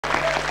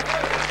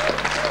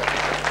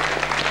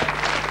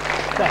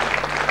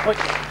Oj.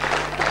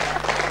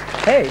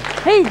 Hej!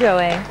 Hej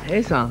Joey!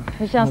 Hejsan!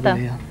 Hur känns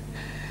det?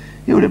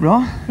 Jo, det är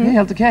bra. Det är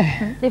helt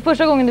okej. Det är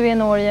första gången du är i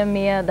Norge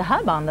med det här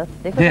bandet.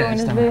 Det är första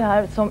gången du är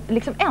här som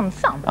liksom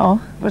ensam. Ja,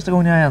 första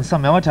gången jag är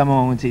ensam. Jag har varit här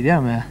många gånger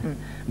tidigare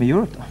med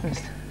Europe då.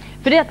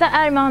 För detta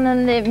är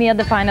mannen med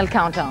The Final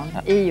Countdown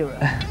i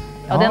Europe.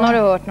 Ja, den har du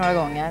hört några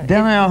gånger.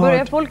 Den har jag hört.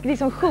 Börjar folk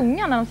liksom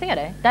sjunga när de ser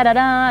dig? Da, da,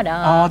 da, da.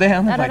 Ja, det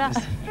händer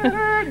faktiskt.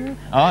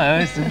 Ja,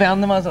 visst.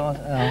 Vänder man så.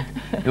 Ja.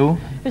 Jo.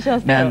 Hur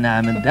känns det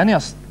men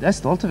jag är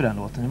stolt över den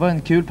låten. Det var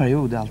en kul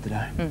period, allt det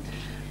där.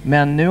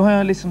 Men nu har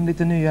jag liksom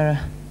lite nyare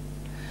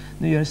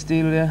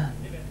stil.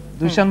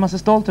 Då känner man sig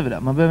stolt över det.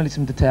 Man behöver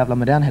liksom inte tävla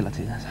med den hela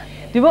tiden.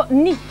 Du var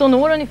 19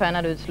 år ungefär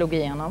när du slog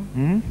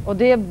igenom. Och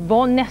det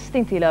var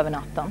nästintill över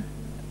natten.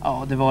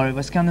 Ja, det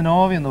var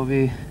Skandinavien då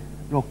vi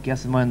rockade.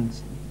 Det var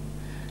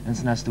en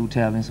sån här stor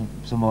tävling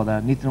som var där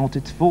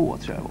 1982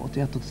 tror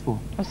jag, 81-82.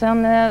 Och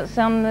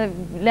sen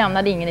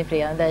lämnade ingen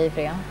dig i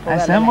fred? Nej,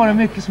 sen var det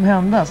mycket som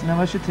hände. Alltså, när jag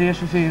var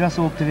 23-24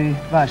 så åkte vi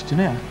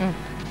världsturné.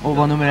 Och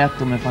var nummer 1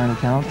 då med Final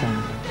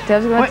Countdown. Så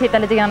jag ska titta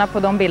lite grann på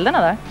de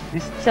bilderna där.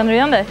 Visst. Känner du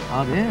igen dig?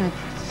 Ja, det är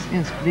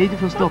en video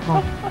från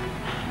Stockholm.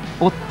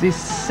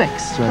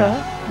 86 tror jag. Ja.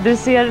 Du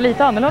ser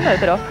lite annorlunda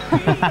ut idag.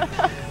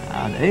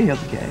 Ja, det är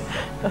helt okej.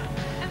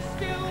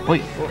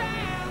 Oj.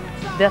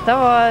 Detta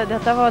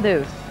var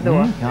du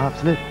då? Ja,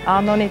 absolut.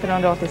 Anno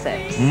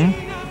 1986. Nej,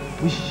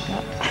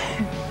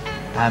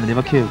 men det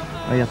var kul.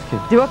 Det var jättekul.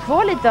 Du har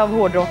kvar lite av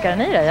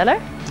hårdrockaren i dig, eller?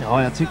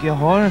 Ja, jag tycker jag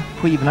har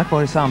skivorna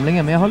kvar i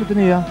samlingen. Men jag har lite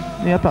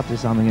nya plattor i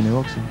samlingen nu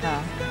också.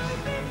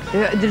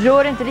 Ja. Du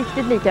rör inte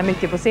riktigt lika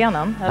mycket på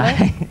scenen,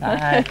 eller?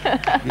 Nej.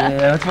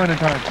 Jag var tvungen att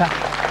ta det.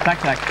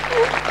 Tack.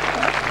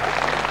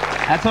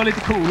 Jag tar lite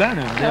coolare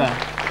nu.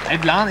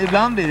 Det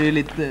ibland blir det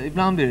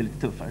lite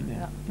tuffare.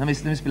 Ja. När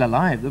vi spelar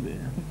live, då blir det...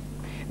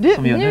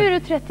 Nu är du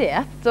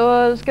 31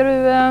 och ska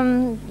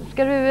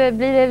du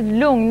bli det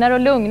lugnare och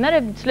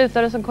lugnare?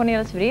 Slutar du som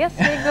Cornelis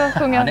Vreeswijk och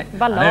sjunga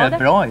ballader? Han är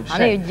bra i och för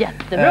sig. Han är ju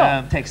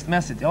jättebra.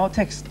 Textmässigt, ja,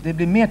 det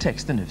blir mer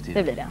texter nu för tiden.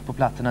 Det blir det. På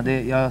plattorna.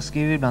 Jag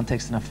skriver ibland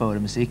texterna före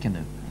musiken nu.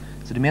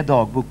 Så det är mer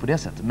dagbok på det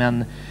sättet.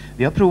 Men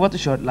vi har provat att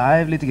köra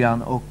live lite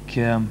grann och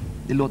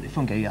det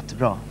funkar ju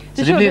jättebra.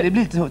 Så det blir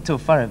lite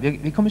tuffare.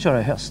 Vi kommer köra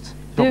i höst.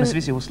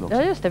 Förhoppningsvis i Oslo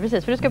också. Ja, just det,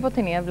 precis. För du ska få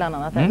turné bland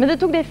annat. Men det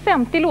tog dig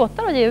 50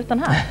 låtar att ge ut den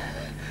här.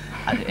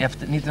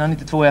 Efter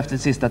 1992, efter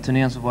sista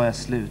turnén, så var jag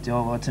slut.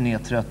 Jag var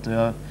turnétrött och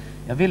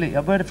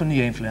jag började få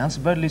nya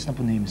influenser, började lyssna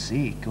på ny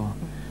musik. Och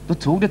då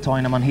tog det ett tag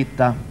innan man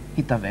hittade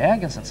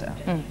vägen, så att säga.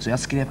 Så jag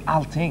skrev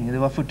allting. Det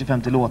var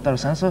 40-50 låtar och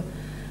sen så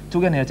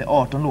tog jag ner till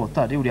 18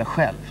 låtar. Det gjorde jag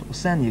själv. Och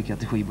sen gick jag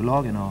till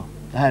skivbolagen och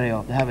det här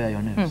vill jag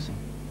göra nu.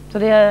 Så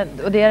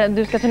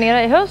du ska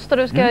turnera i höst och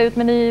du ska ut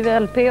med ny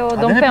LP och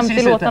de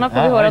 50 låtarna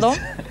får vi höra då.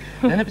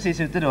 Den är precis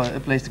ute då, A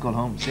Place to Call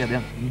Home, CD.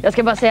 Jag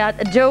ska bara säga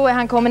att Joey,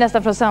 han kommer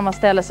nästan från samma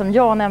ställe som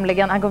jag,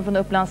 nämligen han kommer från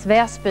Upplands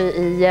Väsby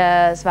i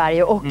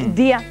Sverige och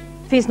det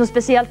finns något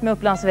speciellt med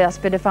Upplands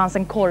Väsby, det fanns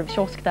en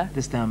korvkiosk där.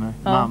 Det stämmer,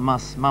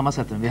 mamma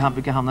sätter den, vi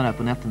brukar hamna där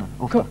på nätterna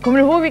ofta. Kommer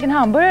du ihåg vilken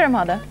hamburgare de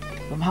hade?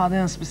 De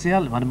hade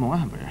många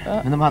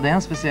hamburgare, men de hade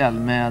en speciell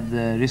med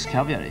rysk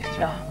kaviar i,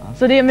 tror jag.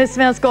 Så det med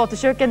svensk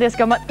gatuköken, det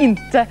ska man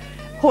inte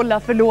hålla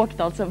för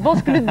lågt alltså. Vad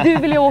skulle du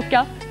vilja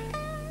åka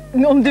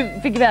om du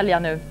fick välja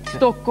nu?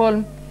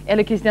 Stockholm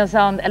eller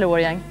Kristiansand eller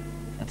Årjäng?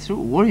 Jag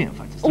tror Årjäng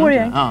faktiskt.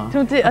 Årjäng? Ja.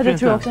 Det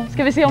tror jag också.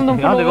 Ska vi se om de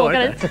får lov att åka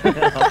dit?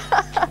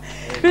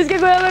 Vi ska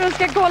gå över och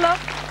ska kolla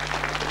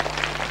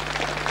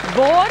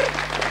var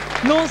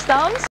någonstans